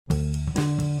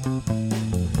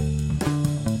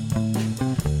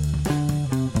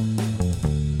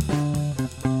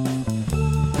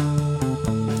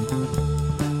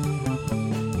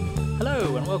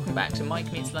to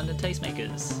Mike Meets London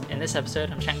Tastemakers. In this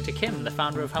episode, I'm chatting to Kim, the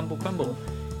founder of Humble Crumble.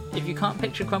 If you can't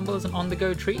picture crumble as an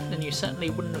on-the-go treat, then you certainly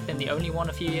wouldn't have been the only one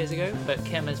a few years ago, but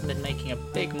Kim has been making a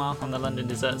big mark on the London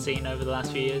dessert scene over the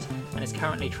last few years, and is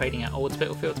currently trading at Old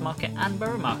Spitalfields Market and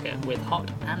Borough Market with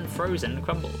hot and frozen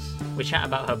crumbles. We chat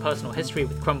about her personal history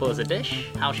with crumble as a dish,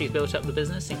 how she's built up the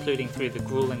business, including through the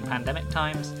grueling pandemic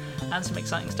times, and some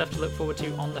exciting stuff to look forward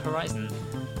to on the horizon.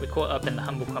 We caught up in the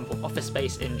Humble Crumble office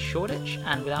space in Shoreditch,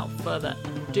 and without further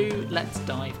ado, let's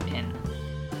dive in.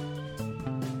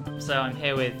 So I'm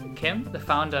here with Kim, the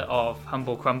founder of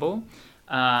Humble Crumble,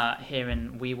 here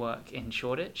in WeWork in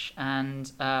Shoreditch.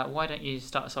 And why don't you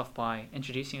start us off by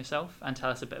introducing yourself and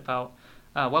tell us a bit about,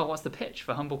 what's the pitch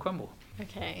for Humble Crumble?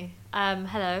 Okay.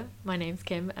 Hello, my name's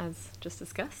Kim, as just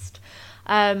discussed.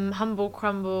 Humble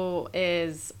Crumble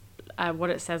is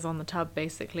what it says on the tub,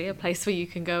 basically, a place where you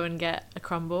can go and get a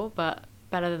crumble, but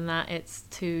better than that, it's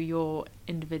to your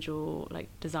individual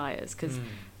desires, because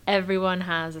everyone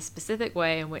has a specific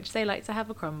way in which they like to have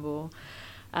a crumble.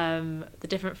 The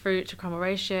different fruit to crumble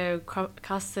ratio,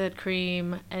 custard,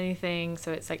 cream, anything.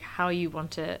 So it's like how you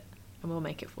want it, and we'll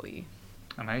make it for you.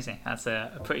 Amazing. That's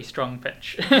a pretty strong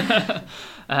pitch.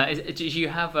 Do you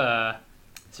have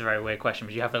it's a very weird question,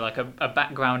 but do you have a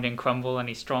background in crumble,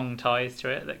 any strong ties to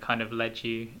it that kind of led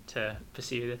you to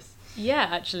pursue this? Yeah,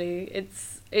 actually,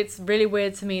 it's really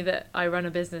weird to me that I run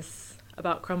a business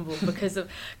about crumble because of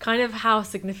kind of how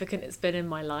significant it's been in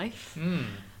my life.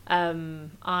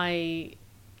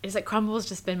 It's like crumble's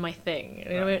just been my thing.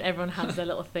 You know, everyone has their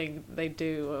little thing they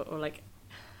do, or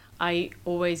I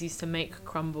always used to make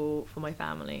crumble for my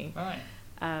family. Right.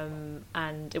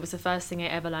 And it was the first thing I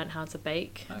ever learned how to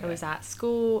bake. Okay. I was at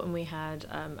school and we had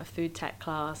a food tech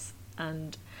class,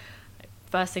 and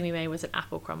first thing we made was an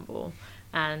apple crumble,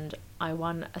 and I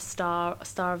won a star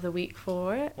of the week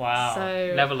for it. Wow.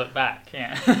 So never look back.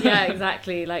 Yeah. Yeah,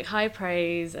 exactly. High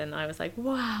praise, and I was like,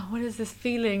 wow, what is this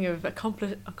feeling of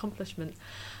accomplishment?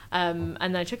 And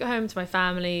then I took it home to my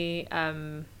family,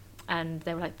 and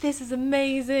they were like, this is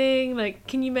amazing,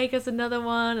 can you make us another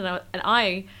one? And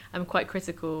I am quite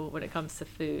critical when it comes to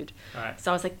food. Right.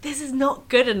 So I was like, this is not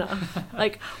good enough.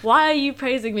 Why are you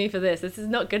praising me for this? This is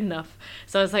not good enough.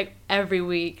 So I was like, every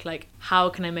week, how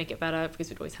can I make it better? Because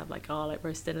we'd always have our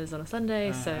roast dinners on a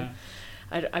Sunday. So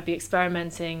I'd be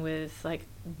experimenting with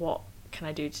what can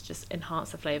I do to just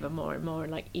enhance the flavor more and more.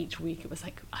 And each week it was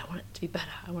I want it to be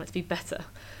better. I want it to be better.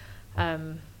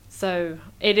 So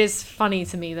it is funny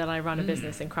to me that I run a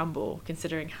business in crumble,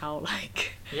 considering how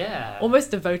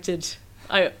almost devoted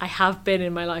I have been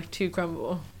in my life to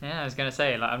crumble. Yeah, I was going to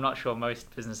say, I'm not sure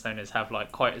most business owners have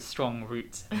quite a strong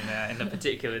roots in the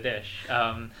particular dish.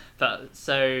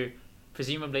 So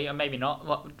presumably, or maybe not,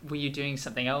 were you doing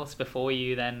something else before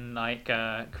you then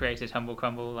created Humble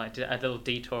Crumble? Did a little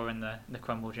detour in the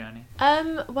crumble journey?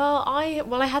 Well,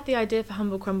 I had the idea for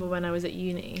Humble Crumble when I was at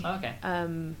uni. Okay.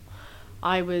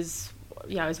 I was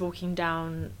walking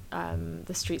down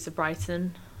the streets of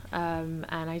Brighton, and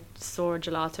I saw a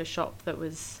gelato shop that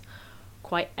was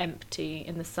quite empty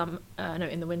in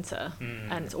the winter,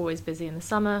 and it's always busy in the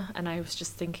summer. And I was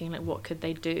just thinking, what could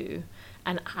they do?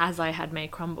 And as I had made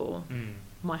crumble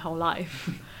my whole life,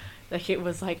 it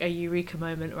was a eureka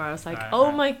moment where I was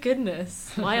my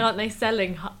goodness, why aren't they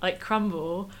selling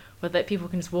crumble where that people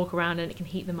can just walk around and it can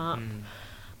heat them up?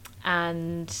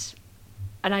 And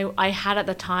I had at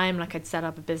the time, I'd set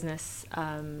up a business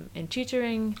in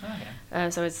tutoring.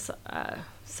 So I was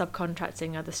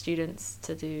subcontracting other students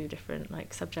to do different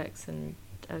subjects, and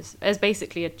it was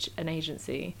basically an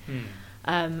agency.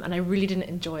 And I really didn't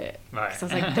enjoy it. Right.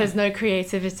 Because I was there's no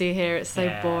creativity here, it's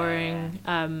so boring.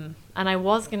 And I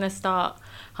was going to start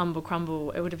Humble Crumble,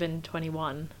 it would have been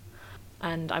 21.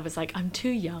 And I was I'm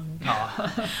too young.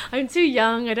 I'm too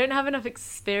young. I don't have enough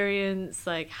experience.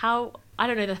 I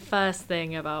don't know the first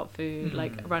thing about food,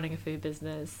 running a food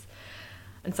business.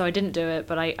 And so I didn't do it,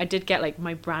 but I did get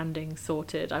my branding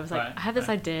sorted. I was I have this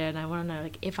idea and I want to know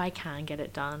if I can get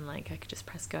it done, I could just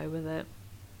press go with it.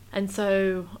 And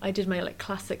so I did my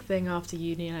classic thing after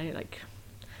uni, and I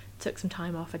took some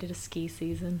time off. I did a ski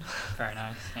season. Very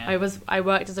nice. Yeah. I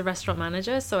worked as a restaurant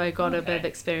manager, so I got a bit of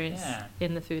experience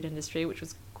in the food industry, which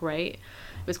was great.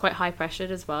 It was quite high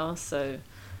pressured as well, so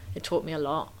it taught me a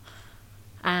lot.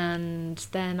 And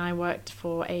then I worked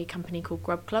for a company called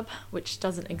Grub Club, which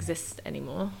doesn't exist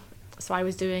anymore. So I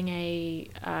was doing a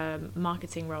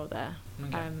marketing role there.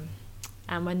 Okay.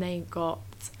 And when they got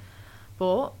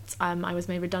bought, I was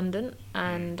made redundant,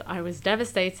 and I was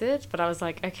devastated, but I was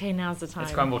okay, now's the time.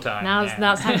 It's crumble time. Now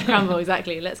it's time to crumble,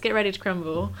 exactly. Let's get ready to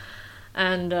crumble.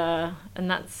 And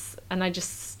I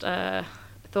just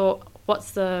thought,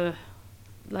 what's the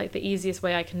like the easiest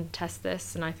way I can test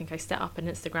this, and I think I set up an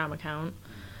Instagram account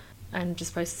and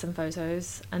just posted some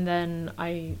photos, and then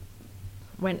I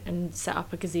went and set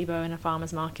up a gazebo in a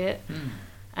farmer's market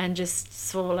and just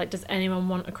saw, like, does anyone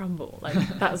want a crumble? Like,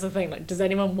 that was the thing, like, does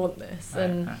anyone want this?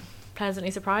 And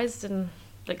pleasantly surprised, and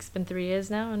like, it's been 3 years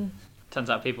now, and turns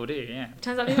out people do.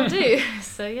 Turns out people do.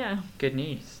 So yeah, good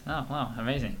news. Oh wow,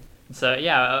 amazing. So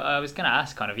yeah, I was going to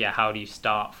ask kind of, how do you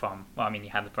start from, well, I mean, you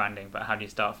had the branding, but how do you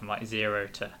start from like zero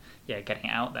to getting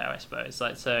it out there, I suppose?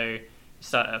 Like, so you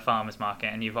start at a farmer's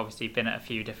market, and you've obviously been at a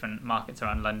few different markets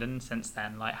around London since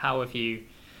then. Like, how have you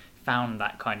found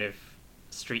that kind of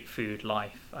street food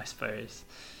life, I suppose?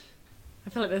 I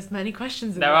feel like there's many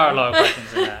questions in there. There are a lot of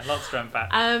questions in there, lots to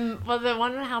unpack. Well, the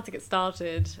one on how to get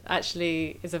started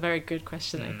actually is a very good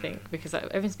question, I think, because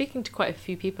I've been speaking to quite a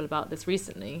few people about this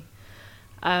recently.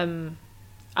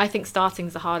 I think starting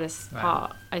is the hardest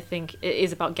part. I think it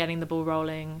is about getting the ball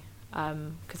rolling,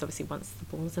 because obviously once the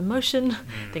ball's in motion,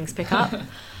 things pick up.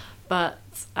 But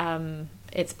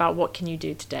it's about what can you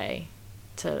do today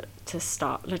to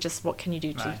start. Like, just what can you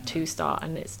do to start,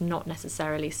 and it's not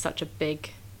necessarily such a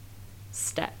big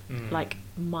step. Like,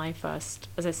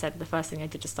 as I said, the first thing I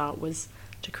did to start was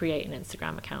to create an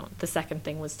Instagram account. The second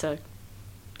thing was to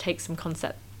take some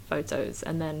concept photos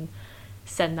and then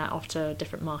send that off to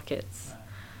different markets,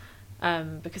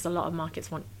 because a lot of markets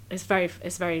want, it's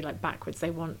very like backwards, they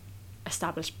want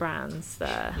established brands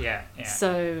there.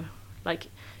 So like,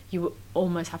 you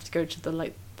almost have to go to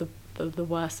the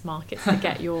worst markets to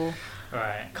get your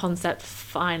concept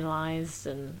finalized,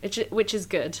 and which is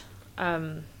good.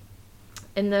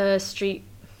 In the street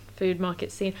food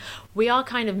market scene, we are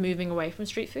kind of moving away from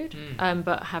street food,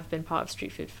 but have been part of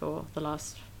street food for the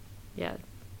last 3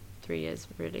 years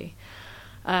really.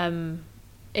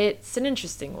 It's an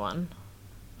interesting one.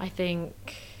 I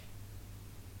think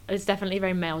it's definitely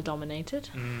very male dominated,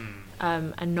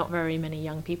 and not very many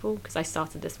young people, because I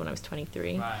started this when I was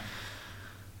 23.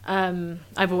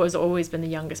 I've always been the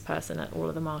youngest person at all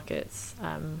of the markets.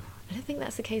 I don't think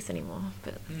that's the case anymore,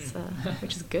 but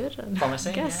which is good,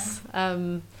 promising, I guess.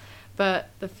 But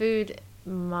the food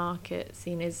market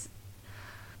scene is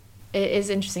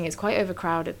interesting. It's quite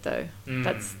overcrowded though.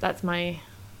 That's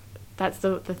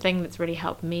the thing that's really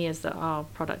helped me, is that our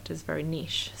product is very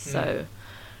niche. So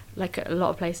like, a lot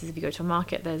of places, if you go to a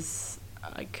market, there's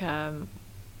like,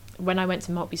 when I went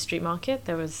to Maltby Street Market,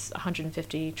 there was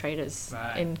 150 traders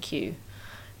in queue,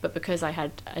 but because I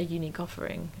had a unique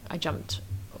offering, I jumped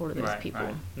all of those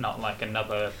people. Not like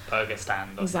another burger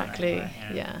stand or exactly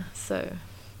something. Yeah. So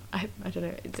I don't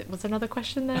know, was another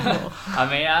question there, or? I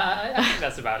mean, I think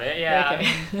that's about it.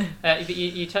 Okay. I mean,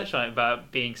 you touched on it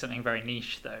about being something very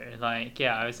niche though. Like,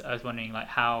 I was wondering, like,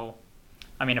 how,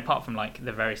 I mean, apart from like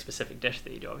the very specific dish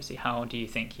that you do, obviously, how do you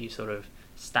think you sort of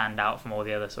stand out from all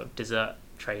the other sort of dessert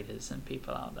traders and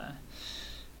people out there?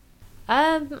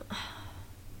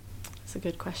 That's a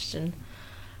good question.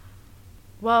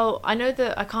 Well, I know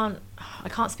that I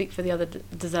can't speak for the other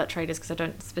dessert traders, because I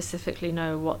don't specifically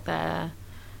know what their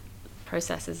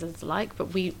processes is like,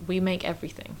 but we make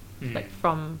everything like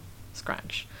from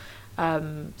scratch.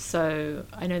 So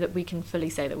I know that we can fully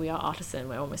say that we are artisan.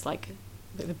 We're almost like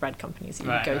the bread companies you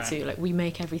would go to. Like, we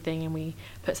make everything and we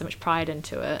put so much pride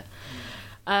into it.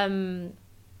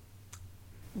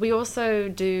 We also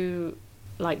do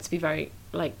like to be very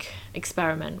like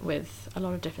experiment with a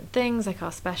lot of different things, like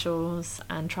our specials,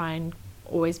 and try and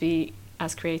always be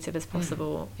as creative as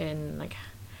possible in like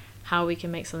how we can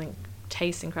make something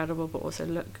taste incredible but also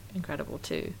look incredible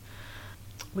too,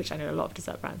 which I know a lot of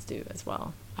dessert brands do as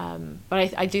well.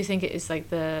 But I do think it is like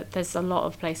there's a lot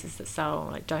of places that sell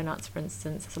like donuts, for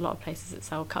instance. There's a lot of places that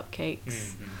sell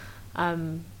cupcakes,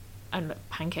 and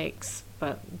pancakes,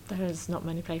 but there's not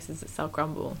many places that sell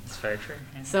crumble. It's very true.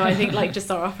 Yeah. So I think like just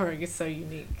our offering is so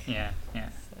unique. Yeah.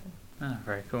 Oh,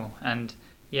 very cool. And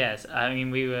yes, I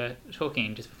mean, we were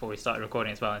talking just before we started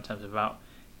recording as well in terms of about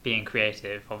being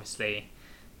creative. Obviously,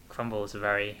 crumble is a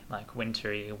very like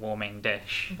wintry, warming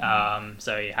dish.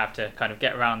 So you have to kind of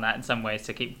get around that in some ways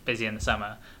to keep busy in the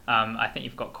summer. I think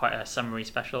you've got quite a summery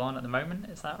special on at the moment.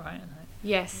 Is that right?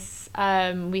 Yes.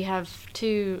 We have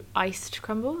 2 iced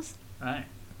crumbles. Right.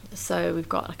 So we've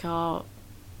got like our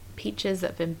peaches that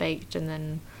have been baked and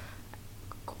then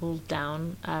cooled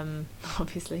down,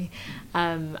 obviously,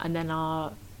 and then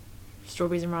our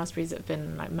strawberries and raspberries that have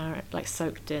been like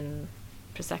soaked in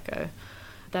prosecco.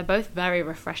 They're both very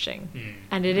refreshing,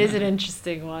 and it is an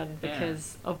interesting one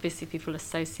because obviously people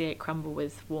associate crumble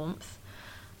with warmth,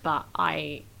 but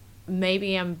I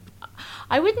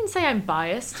wouldn't say I'm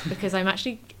biased, because I'm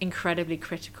actually incredibly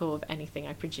critical of anything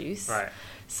I produce. Right.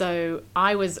 So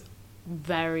I was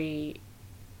very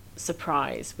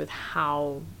surprised with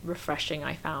how refreshing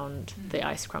I found the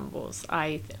ice crumbles.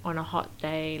 On a hot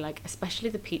day, like especially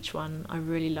the peach one, I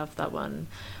really love that one.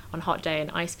 On a hot day,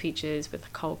 and ice peaches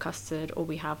with cold custard, or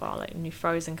we have our like new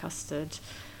frozen custard.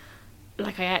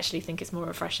 Like I actually think it's more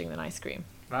refreshing than ice cream.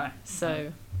 Right.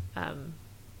 So,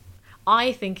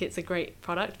 I think it's a great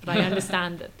product, but I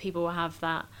understand that people will have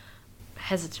that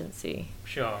hesitancy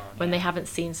when they haven't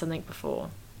seen something before.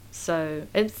 So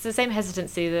it's the same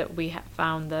hesitancy that we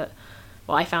found that,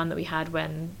 well, I found that we had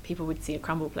when people would see a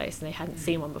crumble place and they hadn't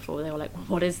seen one before. They were like, well,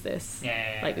 what is this?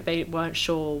 Like they weren't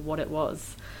sure what it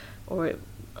was. Or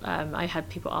I had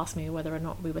people ask me whether or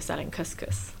not we were selling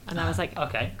couscous. And I was like,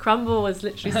 okay. Crumble was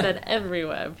literally said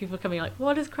everywhere. People coming like,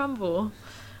 what is crumble?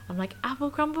 I'm like,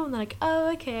 apple crumble? And they're like,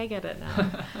 oh, okay, I get it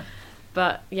now.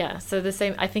 But yeah, so the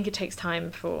same, I think it takes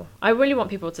time I really want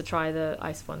people to try the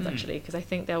ice ones actually, because I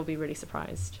think they'll be really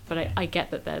surprised. But I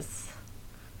get that it's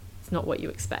not what you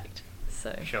expect.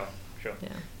 So Sure. Yeah.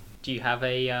 Do you have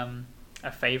a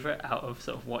favourite out of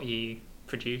sort of what you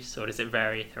produce, or does it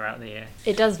vary throughout the year?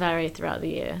 It does vary throughout the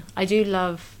year. I do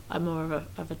love more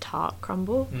of a tart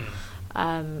crumble.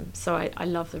 So I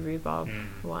love the rhubarb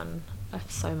one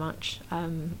so much,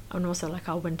 and also like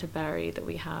our winter berry that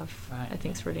we have. I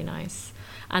think it's really nice.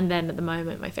 And then at the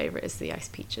moment my favourite is the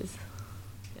iced peaches.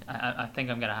 I think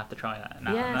I'm gonna have to try that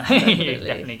now. Yeah, You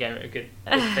definitely gave it a good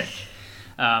pick.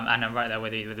 And I'm right there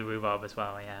with you with the rhubarb as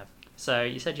well. Yeah. So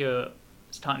you said you're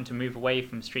starting to move away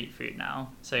from street food now.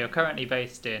 So you're currently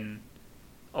based in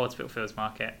Old Spitalfields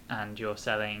Market, and you're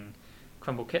selling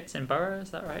crumble kits in Borough. Is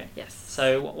that right? Yes.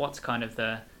 So what's kind of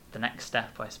the next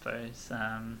step, I suppose?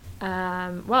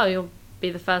 Well, you'll be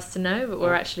the first to know, but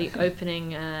we're actually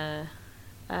opening a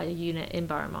unit in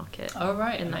Borough Market. Oh,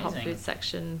 right. In Amazing. the hot food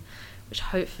section, which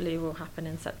hopefully will happen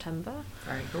in September.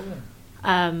 Very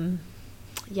cool.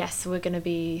 Yes, we're going to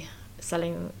be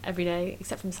selling every day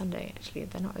except from Sunday. Actually,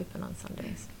 they're not open on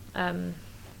Sundays.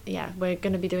 Yeah, we're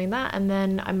going to be doing that, and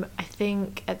then I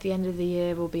think at the end of the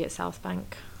year we'll be at South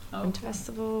Bank Winter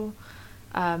Festival,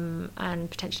 and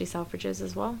potentially Selfridges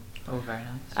as well. Oh, very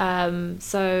nice.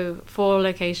 So 4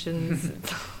 locations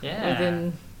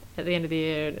Yeah. at the end of the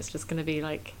year, and it's just going to be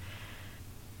like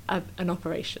an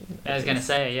operation. I was going to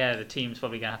say, the team's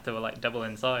probably going to have to like double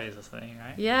in size or something,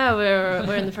 right? Yeah,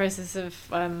 we're in the process of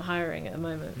hiring at the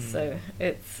moment, so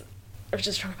we're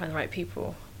just trying to find the right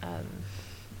people,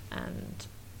 and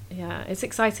yeah, it's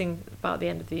exciting about the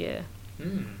end of the year.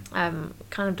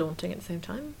 Kind of daunting at the same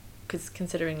time, because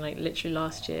considering like literally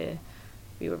last year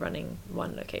we were running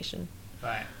 1 location,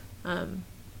 right, and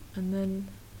then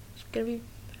it's going to be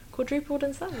quadrupled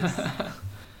in size.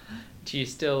 Do you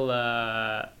still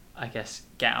I guess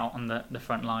get out on the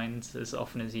front lines as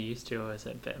often as you used to, or is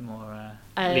it a bit more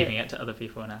leaving it to other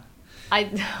people now?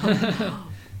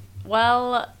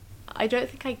 Well, I don't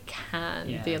think I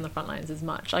can be on the front lines as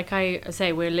much. Like I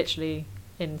say, we're literally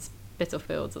in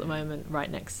Spitalfields at the moment,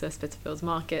 right next to Spitalfields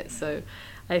Market, so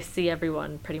I see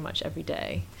everyone pretty much every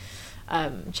day,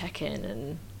 check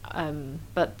in, and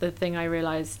but the thing I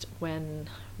realised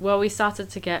we started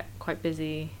to get quite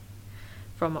busy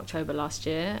from October last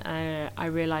year, I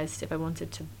realised if I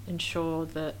wanted to ensure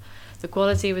that the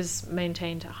quality was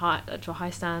maintained to a high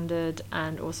standard,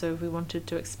 and also if we wanted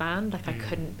to expand, like I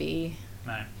couldn't be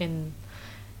in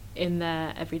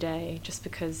there every day, just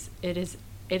because it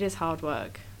is hard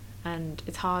work, and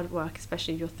it's hard work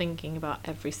especially if you're thinking about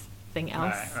everything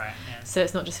else. Right, yeah. So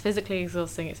it's not just physically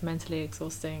exhausting, it's mentally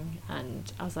exhausting,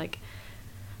 and I was like,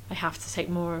 I have to take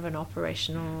more of an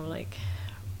operational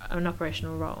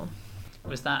role.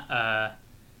 Was that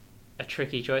a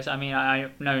tricky choice? I mean,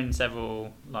 I've known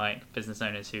several like business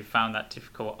owners who found that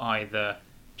difficult, either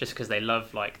just because they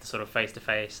love like the sort of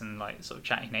face-to-face and like sort of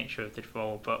chatty nature of the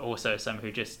role, but also some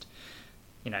who just,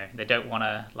 they don't want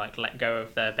to like let go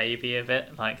of their baby a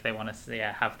bit, like they want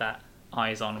to have that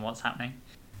eyes on what's happening.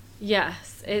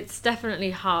 Yes, it's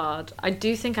definitely hard. I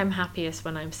do think I'm happiest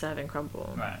when I'm serving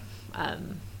crumble. Right.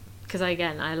 Because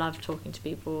again, I love talking to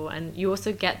people, and you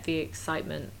also get the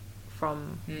excitement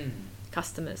from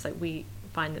customers. Like we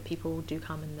find that people do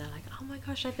come and they're like, oh my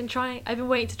gosh, I've been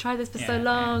waiting to try this for so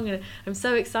long, and I'm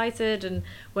so excited. And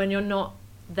when you're not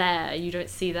there, you don't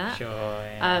see that. Sure.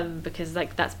 Yeah. Because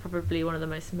like that's probably one of the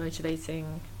most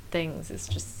motivating things, is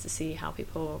just to see how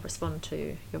people respond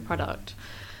to your product.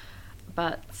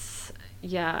 But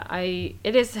yeah,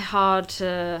 it is hard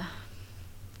to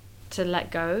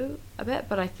let go a bit,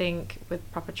 but I think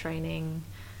with proper training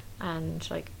and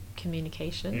like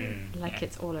communication,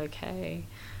 it's all okay.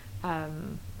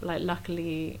 Like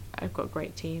luckily I've got a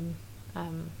great team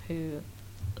who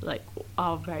like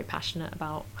are very passionate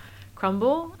about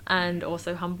crumble and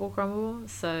also humble crumble.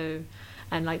 So,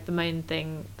 and like the most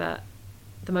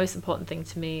important thing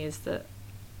to me is that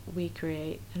we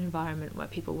create an environment where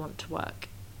people want to work,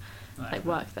 like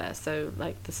work there. So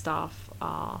like the staff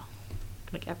are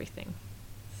like everything.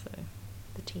 So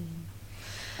the team.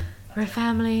 We're a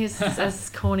family, as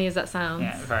corny as that sounds.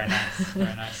 Yeah, very nice,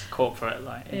 very nice. Corporate,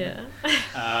 like. Yeah.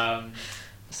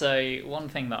 So one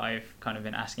thing that I've kind of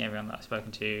been asking everyone that I've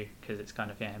spoken to, because it's kind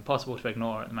of impossible to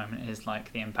ignore at the moment, is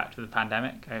like the impact of the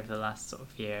pandemic over the last sort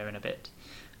of year and a bit.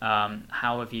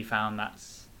 How have you found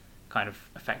that's kind of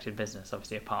affected business,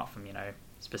 obviously apart from,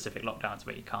 specific lockdowns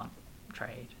where you can't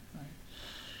trade?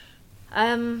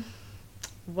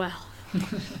 Well,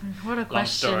 what a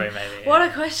question. Long story, maybe. What a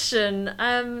question.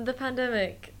 The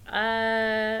pandemic.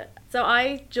 So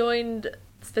I joined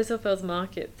Spitalfields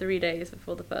Market 3 days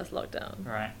before the first lockdown.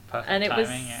 Right, perfect and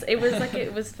timing. It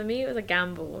was for me, it was a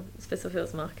gamble.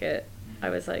 Spitalfields Market. I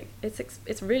was like,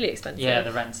 it's really expensive. Yeah,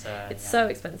 the rents are. It's so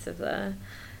expensive there.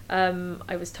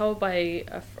 I was told by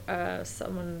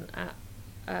someone at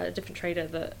a different trader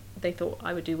that they thought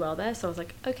I would do well there, so I was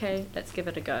like, okay, let's give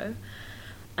it a go.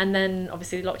 And then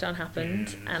obviously lockdown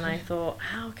happened, and I thought,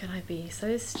 how can I be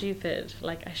so stupid?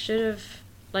 Like I should have,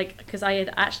 because I'd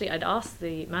asked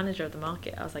the manager of the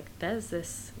market, I was like, there's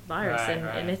this virus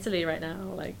in Italy right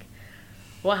now, like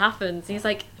what happens? And he's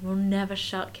like, we'll never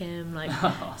shut, Kim, like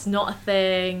it's not a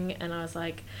thing. And I was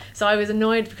like, so I was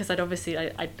annoyed because I'd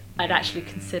actually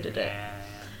considered it.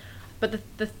 But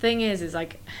the thing is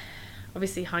like,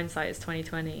 obviously hindsight is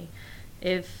 2020.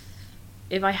 If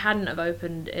I hadn't have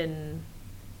opened in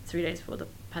 3 days before the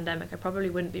pandemic, I probably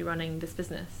wouldn't be running this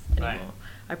business anymore. Right.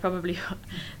 I probably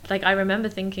I remember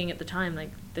thinking at the time,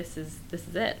 like, this is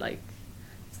it, like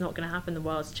it's not going to happen, the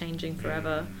world's changing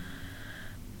forever.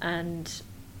 And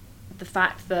the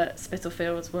fact that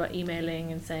Spitalfields were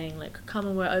emailing and saying like, come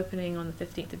on, we're opening on the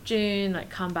 15th of June, like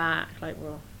come back, like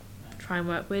we'll try and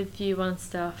work with you on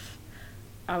stuff,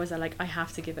 I was like, I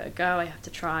have to give it a go, I have to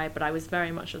try. But I was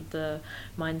very much of the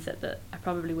mindset that I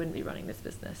probably wouldn't be running this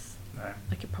business. Right.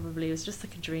 Like it probably was just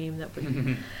like a dream that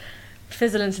would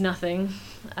fizzle into nothing.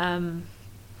 And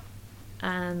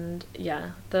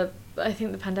yeah, I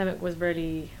think the pandemic was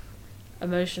really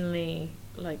emotionally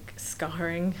like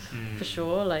scarring for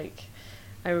sure. Like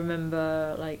I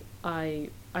remember like I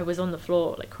was on the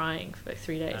floor like crying for like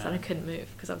 3 days and I couldn't move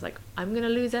because I was like, I'm gonna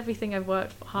lose everything I've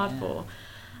worked hard for.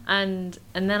 And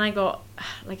then I got,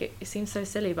 like, it seems so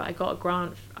silly, but I got a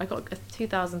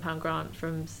 £2,000 grant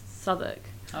from Southwark.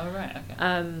 Oh right, okay.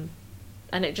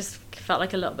 And it just felt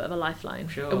like a little bit of a lifeline.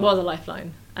 Sure. It was a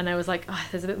lifeline, and I was like, oh,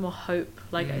 there's a bit more hope.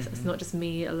 Like it's not just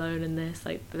me alone in this.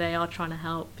 Like they are trying to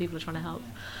help. People are trying to help.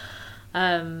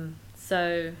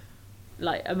 So,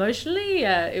 like emotionally,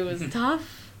 yeah, it was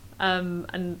tough,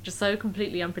 and just so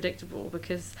completely unpredictable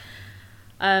because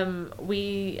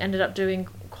we ended up doing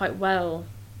quite well.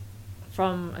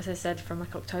 From, as I said, from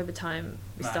like October time,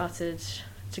 we started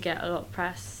to get a lot of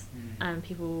press, and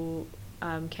people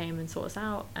came and sought us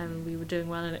out, and we were doing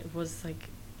well, and it was like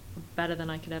better than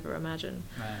I could ever imagine.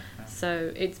 Right.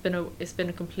 So it's been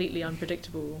a completely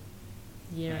unpredictable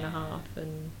year and a half,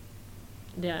 and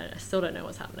I still don't know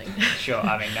what's happening. Sure,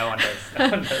 I mean no one does.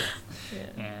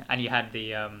 Yeah. And you had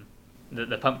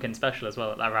the pumpkin special as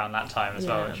well around that time as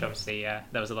well, which obviously there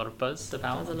was a lot of buzz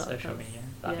about on social media.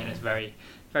 I mean, it's very,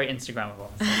 very Instagrammable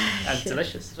and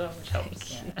delicious as well, which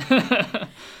helps.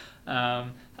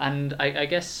 And I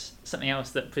guess something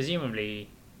else that presumably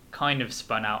kind of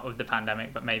spun out of the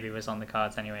pandemic, but maybe was on the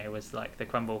cards anyway, was like the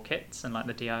crumble kits and like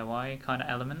the DIY kind of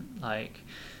element. Like,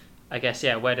 I guess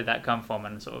where did that come from,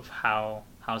 and sort of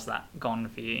how's that gone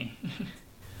for you?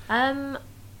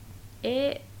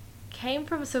 It came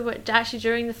from, actually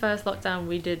during the first lockdown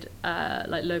we did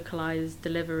like localized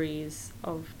deliveries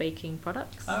of baking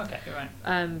products. Oh, okay, right.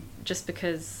 Just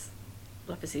because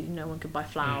obviously no one could buy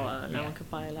flour, no one could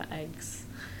buy like eggs,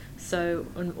 so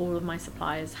all of my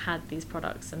suppliers had these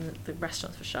products and the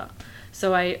restaurants were shut,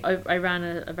 so I ran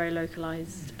a very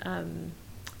localized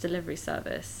delivery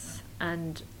service,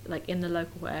 and like in the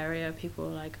local area people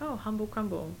were like, oh, Humble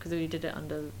Crumble, because we did it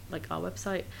under like our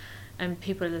website, and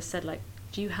people just said like,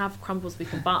 do you have crumbles we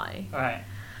can buy? Right.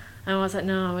 And I was like,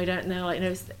 no, I don't know. Like,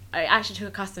 no, I actually took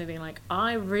a customer being like,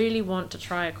 I really want to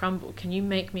try a crumble. Can you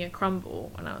make me a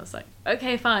crumble? And I was like,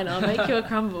 okay, fine, I'll make you a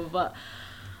crumble. But,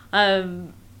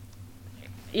 so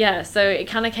it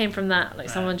kind of came from that. Like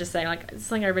someone just saying like, it's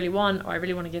something I really want, or I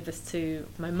really want to give this to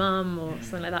my mum or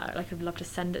something like that. Like I'd love to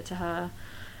send it to her.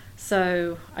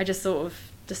 So I just sort of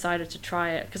decided to try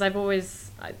it because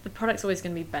the product's always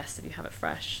going to be best if you have it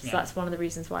fresh. So that's one of the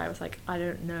reasons why I was like, I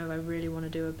don't know, I really want to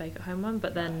do a bake at home one.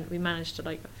 But then we managed to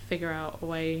like figure out a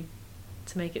way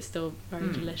to make it still very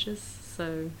delicious.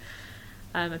 So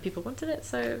and people wanted it,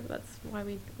 so that's why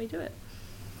we do it.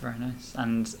 Very nice.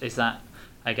 And is that,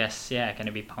 I guess, going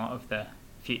to be part of the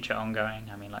future ongoing?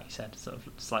 I mean, like you said, sort of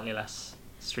slightly less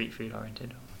street food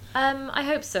oriented. I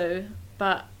hope so,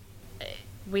 but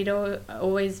we'd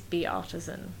always be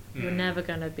artisan. We're never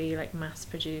going to be like mass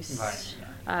produced. Right.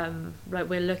 Like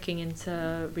we're looking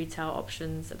into retail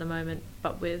options at the moment,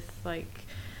 but with like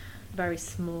very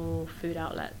small food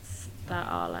outlets that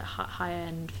are like high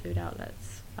end food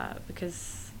outlets,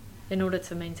 because in order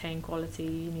to maintain quality,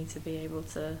 you need to be able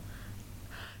to.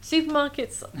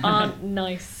 Supermarkets aren't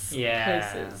nice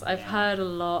places. I've heard a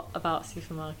lot about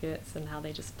supermarkets and how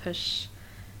they just push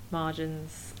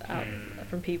margins out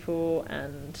from people,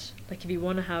 and like if you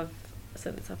want to have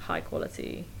something that's of high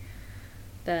quality,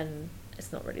 then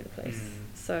it's not really the place.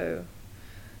 So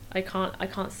I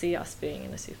can't see us being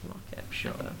in a supermarket.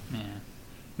 Sure. Ever. Yeah.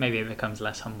 Maybe it becomes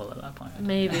less humble at that point.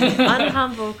 Maybe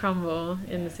unhumble crumble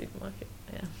in the supermarket.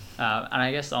 Yeah. And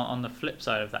I guess on the flip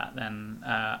side of that, then,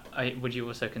 would you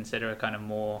also consider a kind of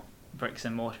more bricks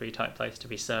and mortar type place to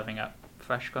be serving up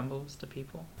fresh crumbles to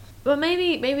people? Well,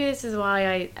 maybe this is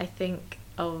why I think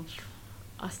of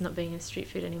us not being in street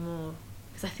food anymore.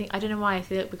 Because I don't know why, I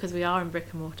feel it because we are in brick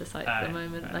and mortar sites at the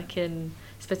moment, like in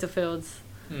Spitalfields.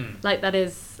 Like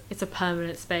it's a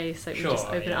permanent space. Like we just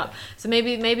open it up. So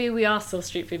maybe we are still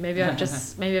street food. Maybe I've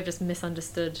just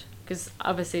misunderstood. Because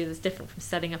obviously it's different from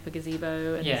setting up a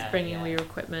gazebo and just bringing all your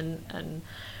equipment, and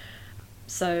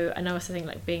so I also think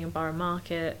like being in Borough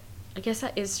Market, I guess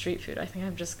that is street food. I think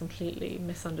I've just completely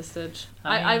misunderstood.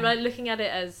 I'm like looking at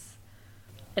it as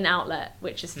an outlet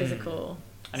which is physical.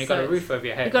 And you've got a roof over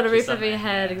your head. You've got a roof over your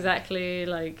head, exactly.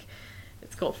 Like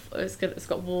it's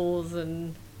got walls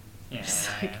and.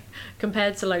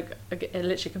 Compared to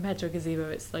compared to a gazebo,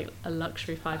 it's like a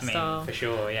luxury 5-star. For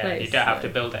sure, place, you don't have to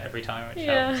build it every time. Which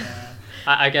helps.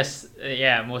 I guess,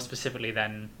 more specifically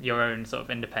than your own sort of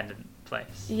independent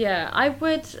place. Yeah, I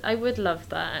would love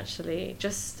that actually,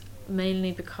 just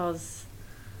mainly because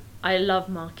I love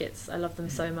markets. I love them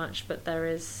so much, but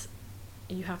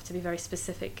you have to be very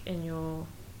specific in your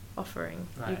offering.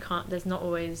 Right. You can't. There's not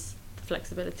always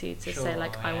flexibility to say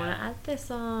like I want to add this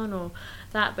on or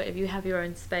that, but if you have your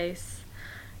own space,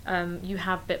 you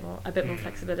have a bit more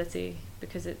flexibility,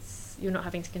 because you're not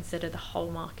having to consider the whole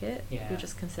market. You're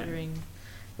just considering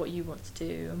what you want to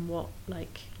do and what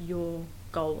like your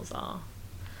goals are.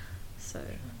 So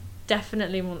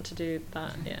definitely want to do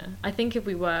that. I think if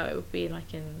we were, it would be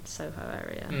like in Soho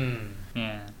area.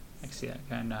 I can see that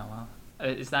going down well.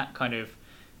 Is that kind of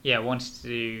wanting to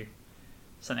do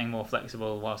something more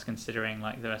flexible whilst considering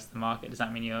like the rest of the market? Does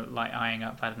that mean you're like eyeing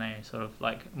up, I don't know, sort of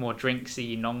like more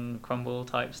drinksy, non-crumble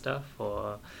type stuff,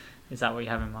 or is that what you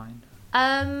have in mind?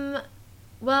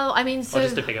 Well, I mean, so or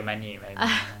just a bigger menu, maybe.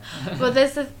 Well,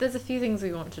 there's a few things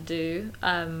we want to do.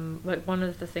 Like one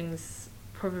of the things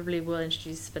probably we'll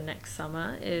introduce for next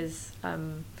summer is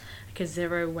like a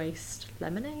zero waste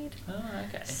lemonade. Oh,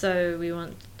 okay. So we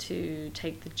want to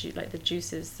take the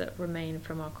juices that remain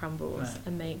from our crumbles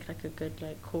and make like a good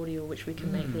like cordial, which we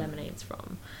can make lemonades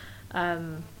from.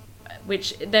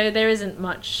 Which there isn't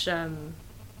much.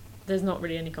 There's not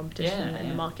really any competition in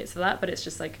the markets for that, but it's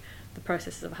just like the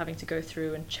process of having to go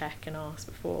through and check and ask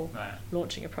before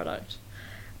launching a product.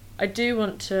 I do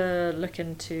want to look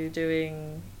into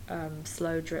doing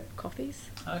slow drip coffees.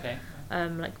 Okay.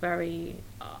 Like very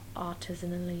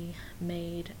artisanally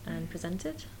made and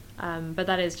presented. But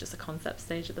that is just a concept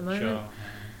stage at the moment. Sure.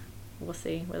 We'll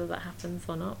see whether that happens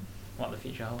or not. What the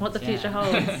future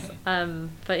holds.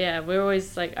 But we're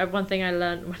always like, one thing I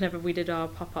learned whenever we did our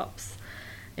pop-ups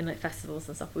in like festivals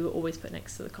and stuff, we were always put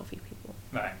next to the coffee people.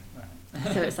 Right.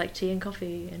 So it's like tea and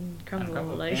coffee and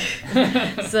crumble. Like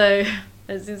so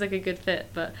it seems like a good fit.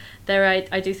 But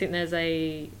I do think there's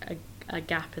a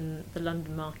gap in the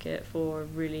London market for a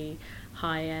really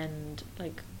high end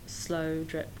like slow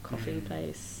drip coffee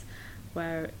place,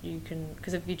 where you can,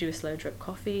 because if you do a slow drip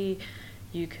coffee,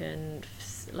 you can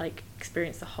like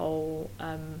experience the whole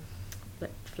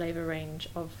like flavor range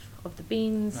of the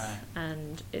beans,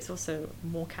 and it's also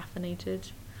more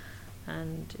caffeinated.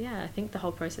 And I think the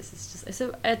whole process is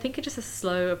just I think it's just a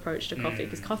slow approach to coffee,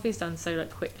 because coffee's done so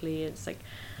like quickly. It's like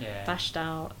bashed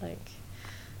out. Like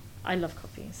I love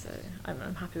coffee, so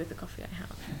I'm happy with the coffee I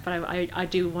have. But I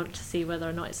do want to see whether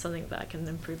or not it's something that I can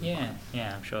improve upon.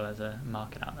 I'm sure there's a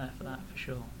market out there for that for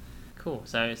sure. Cool.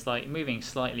 So it's like moving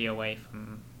slightly away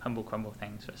from humble crumble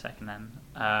things for a second then.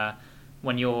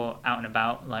 when you're out and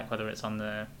about, like whether it's on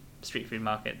the street food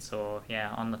markets or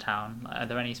on the town, are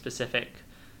there any specific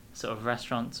sort of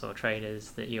restaurants or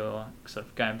traders that you're sort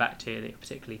of going back to that you're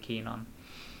particularly keen on?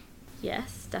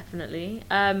 Yes, definitely.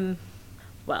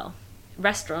 Well,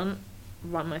 restaurant,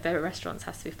 one of my favourite restaurants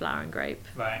has to be Flower and Grape.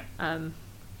 Right.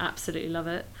 Absolutely love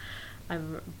it.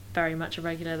 I'm very much a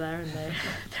regular there, and they're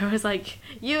always like,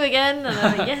 "You again?" And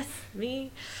I'm like, "Yes,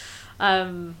 me."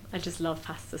 I just love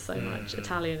pasta so much.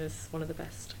 Italian is one of the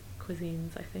best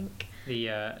cuisines, I think.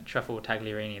 The truffle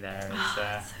tagliarini there is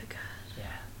so good. Yeah,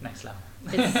 next level.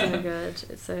 It's so good.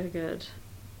 It's so good.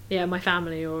 Yeah, my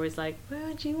family are always like,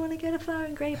 "Well, do you want to get a Flower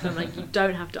and Grape?" I'm like, "You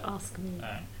don't have to ask me."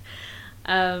 Right.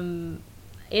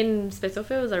 In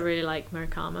Spitalfields, I really like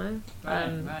Merikamo.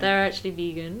 Right. They're actually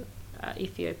vegan,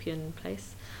 Ethiopian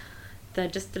place. They're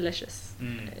just delicious.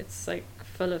 It's like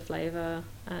full of flavour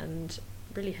and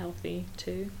really healthy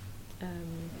too.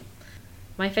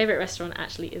 My favourite restaurant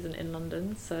actually isn't in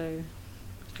London, so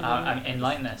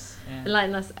Enlighten us. Yeah.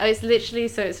 Enlighten us. Oh, it's literally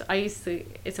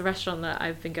it's a restaurant that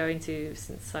I've been going to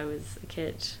since I was a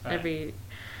kid. Right.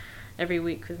 Every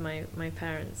week with my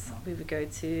parents, we would go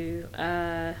to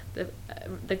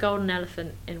the Golden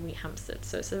Elephant in Wheat Hampstead.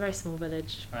 So it's a very small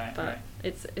village, but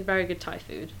it's very good Thai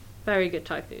food. Very good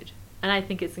Thai food, and I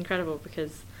think it's incredible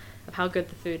because of how good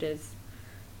the food is.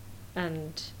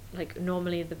 And like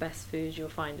normally the best food you'll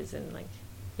find is in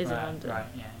London,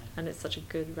 and it's such a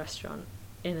good restaurant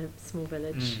in a small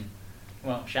village.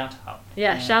 Well, shout out.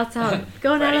 Yeah, shout out.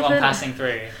 Go on, for Elephant. anyone passing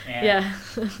through. Yeah.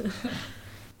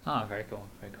 Oh, very cool.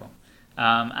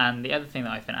 And the other thing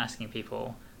that I've been asking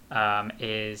people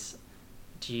is,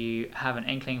 do you have an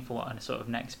inkling for what a sort of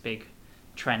next big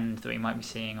trend that we might be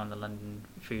seeing on the London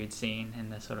food scene in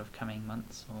the sort of coming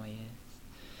months or years?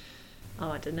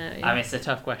 Oh, I don't know. I mean, it's a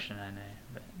tough question, I know.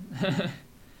 But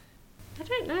I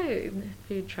don't know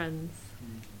food trends.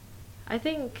 I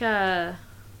think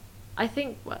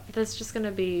there's just going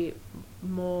to be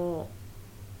more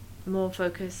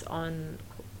focus on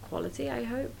quality, I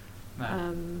hope.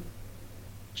 Right.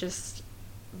 Just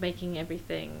making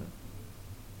everything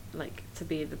to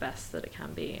be the best that it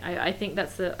can be. I think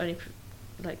that's the only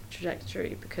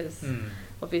trajectory, because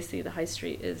obviously the high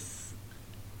street is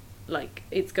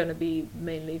it's going to be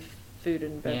mainly food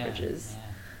and beverages.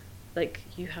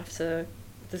 You have to,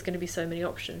 there's going to be so many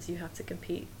options, you have to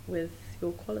compete with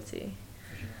your quality.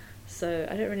 For sure. So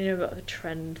I don't really know about the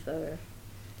trend though.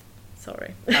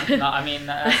 Sorry. No, I mean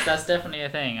that's definitely a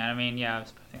thing. I mean, I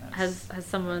think that's...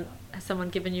 Has someone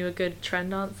given you a good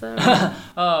trend answer?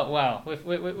 Oh well,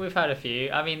 we've had a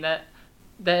few. I mean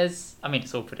there's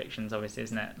it's all predictions, obviously,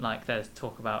 isn't it? There's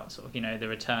talk about sort of the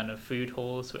return of food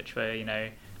halls, which were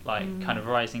kind of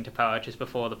rising to power just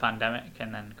before the pandemic,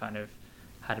 and then kind of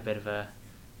had a bit of a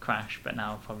crash, but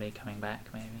now probably coming back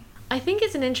maybe. I think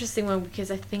it's an interesting one because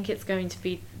I think it's going to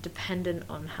be dependent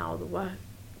on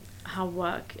how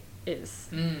work is.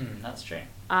 That's true.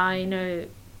 I know,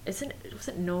 was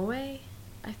it Norway?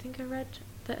 I think I read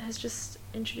that has just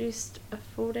introduced a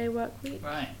 4-day work week.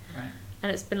 Right.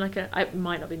 And it's been it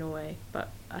might not be Norway, but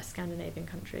a Scandinavian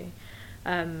country.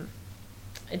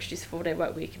 Introduced a 4-day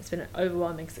work week, and it's been an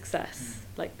overwhelming success.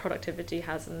 Productivity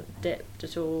hasn't dipped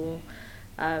at all,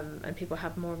 and people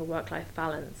have more of a work-life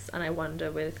balance. And I wonder,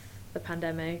 with the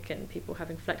pandemic and people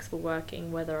having flexible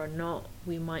working, whether or not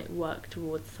we might work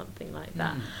towards something like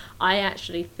that. I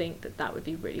actually think that would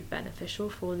be really beneficial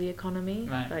for the economy,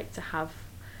 to have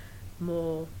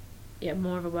more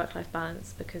of a work-life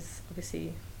balance, because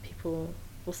obviously people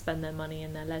will spend their money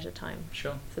in their leisure time.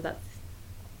 Sure. So that's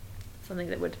something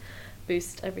that would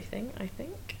boost everything, I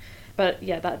think. But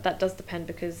that does depend,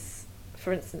 because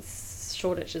for instance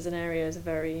Shoreditch as an area is a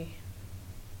very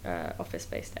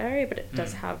office-based area, but it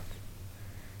does have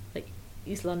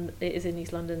East London. It is in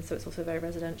East London, so it's also very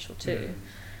residential too.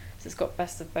 So it's got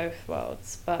best of both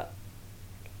worlds. But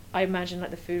I imagine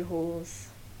the food halls,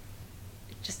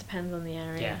 it just depends on the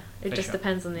area. It just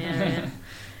depends on the area.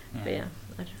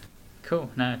 But cool.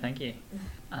 No, thank you.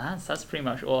 That's pretty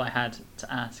much all I had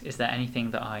to ask. Is there anything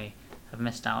that I have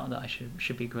missed out that I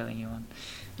should be grilling you on?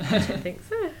 I don't think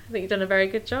so. I think you've done a very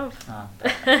good job. Well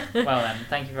then,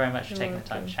 thank you very much for taking the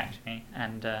time to chat to me.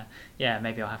 And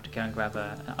maybe I'll have to go and grab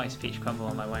an ice peach crumble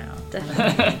on my way out.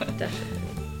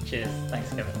 Definitely. Cheers. Thanks,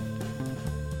 Kevin.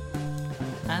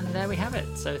 And there we have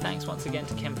it. So thanks once again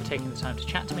to Kim for taking the time to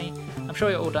chat to me. I'm sure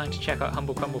you're all dying to check out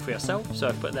Humble Crumble for yourself, so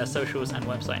I've put their socials and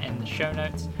website in the show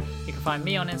notes. You can find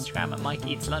me on Instagram at Mike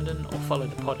Eats London, or follow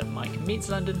the pod at Mike Meets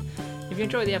London. If you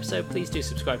enjoyed the episode, please do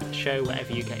subscribe to the show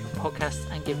wherever you get your podcasts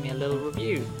and give me a little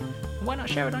review. And why not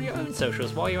share it on your own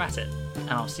socials while you're at it? And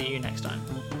I'll see you next time.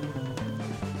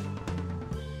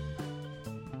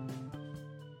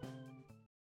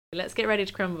 Let's get ready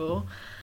to crumble.